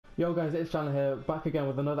Yo guys, it's Chandler here, back again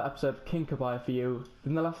with another episode of King Cabaye for you.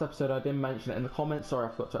 In the last episode I didn't mention it in the comments, sorry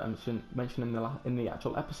I forgot to mention in the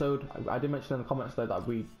actual episode. I did mention in the comments though that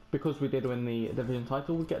because we did win the division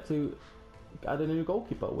title, we get to add a new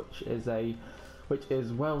goalkeeper, which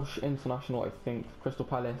is Welsh international, I think, Crystal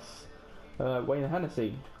Palace, Wayne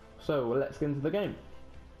Hennessy. So let's get into the game.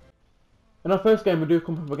 In our first game, we do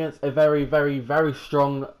come up against a very, very, very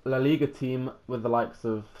strong La Liga team with the likes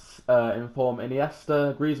of in form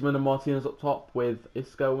Iniesta, Griezmann and Martinez up top, with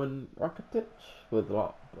Isco and Rakitic, with a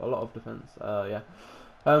lot of defence.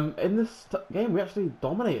 In this game, we actually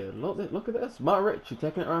dominated. Look at this. Matt Ritchie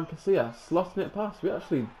taking it around Casillas, slotting it past. We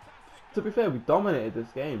actually, to be fair, we dominated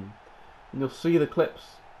this game. And you'll see the clips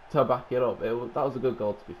to back it up. That was a good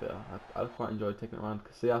goal, to be fair. I quite enjoyed taking it around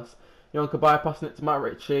Casillas. Yohan Cabaye passing it to Matt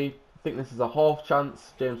Ritchie. I think this is a half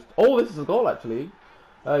chance. This is a goal actually.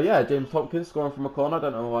 James Tompkins scoring from a corner. I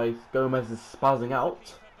don't know why Gomez is spazzing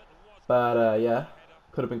out. But yeah,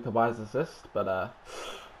 could have been Cabaye's assist, but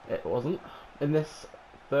it wasn't. In this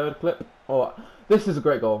third clip, this is a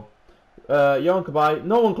great goal. Yohan Cabaye,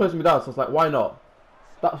 no one closed me down, so I was like, why not?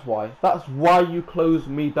 That's why. That's why you close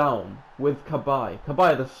me down with Cabaye.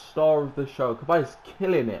 Cabaye, the star of the show. Cabaye's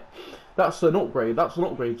killing it. That's an upgrade. That's an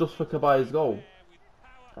upgrade just for Cabaye's goal.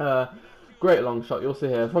 Great long shot, you'll see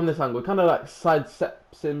here from this angle. Kind of like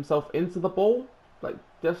sidesteps himself into the ball, like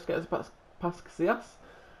just gets past Casillas,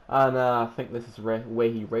 and I think this is where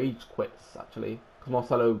he rage quits actually, because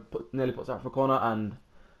Marcelo nearly puts out for a corner, and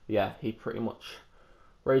yeah, he pretty much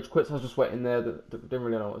rage quits. I was just waiting there, didn't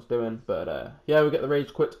really know what I was doing, but yeah, we get the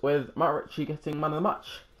rage quit with Matt Ritchie getting man of the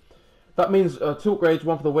match. That means 2 upgrades,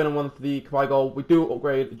 one for the win and one for the Cabaye goal. We do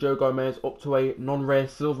upgrade Joe Gomez up to a non-rare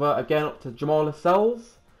silver, again up to Jamal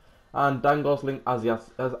Lascelles. And Dan Gosling, as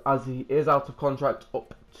he is out of contract,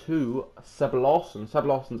 up to Seb Lawson. Seb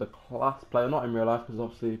Lawson's a class player, not in real life because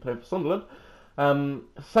obviously he's playing for Sunderland.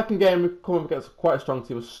 Second game, we come up against quite a strong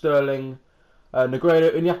team with Sterling,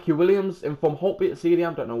 Negredo, Iñaki Williams, in form Holtby at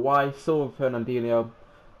CDM, don't know why, Silva, Fernandinho,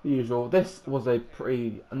 the usual. This was a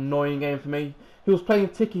pretty annoying game for me. He was playing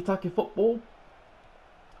tiki-taka football,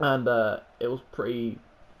 and it was pretty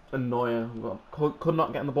annoying. Could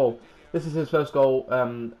not get in the ball. This is his first goal.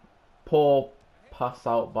 Poor pass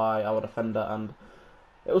out by our defender, and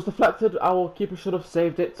it was deflected. Our keeper should have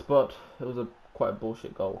saved it, but it was quite a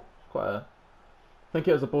bullshit goal. I think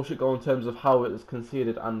it was a bullshit goal in terms of how it was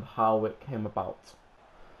conceded and how it came about.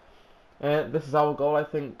 This is our goal, I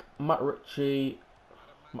think. Matt Ritchie,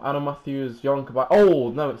 Adam Matthews, Yohan Cabaye. Oh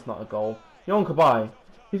no, it's not a goal. Yohan Cabaye,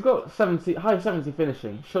 he's got high 70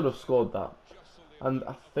 finishing. Should have scored that. And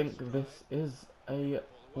I think this is a.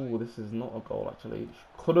 Oh, this is not a goal actually.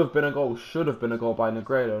 Could have been a goal, should have been a goal by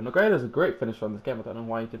Negredo. Negredo's a great finisher on this game, I don't know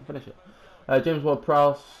why he didn't finish it. James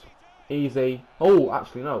Ward-Prowse, easy. Oh,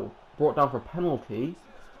 actually no. Brought down for a penalty.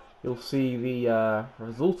 You'll see the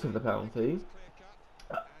result of the penalty.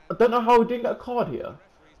 I don't know how we didn't get a card here.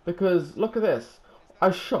 Because, look at this.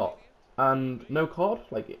 I shot, and no card.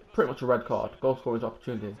 Like, pretty much a red card. Goal scoring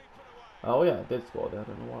opportunity. Oh yeah, I did score there. I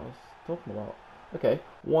don't know what I was talking about. Okay,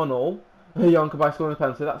 1-1. Yohan Cabaye scoring a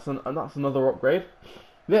penalty. That's another upgrade.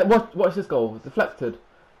 Yeah, watch this goal. Deflected.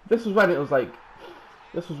 This was when it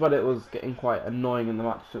was getting quite annoying in the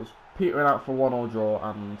match. It was petering out for 1-1 draw,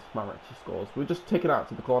 and Matt Ritchie scores. We just take it out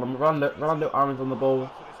to the corner. Rolando Aaron's on the ball.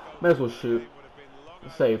 May as well shoot.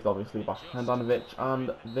 Saved obviously by Handanovic,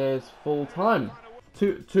 and there's full time.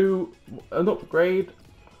 An upgrade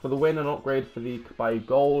for the win, an upgrade for the Cabaye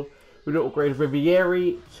goal. We do upgrade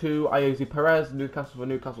Rivieri to Ayoze Perez,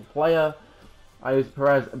 Newcastle player. Ayoze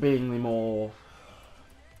Perez being the more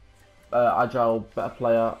agile, better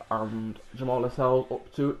player, and Jamal Lascelles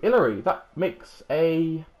up to Hillary. That makes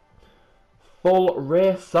a full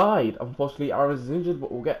rare side. Unfortunately, Aaron is injured,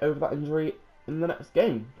 but we'll get over that injury in the next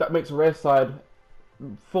game. That makes a rare side,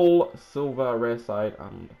 full silver rare side,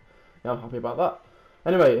 and yeah, I'm happy about that.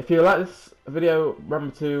 Anyway, if you like this video,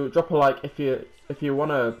 remember to drop a like. If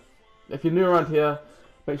you're new around here,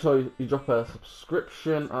 make sure you drop a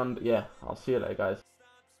subscription, and yeah, I'll see you later, guys.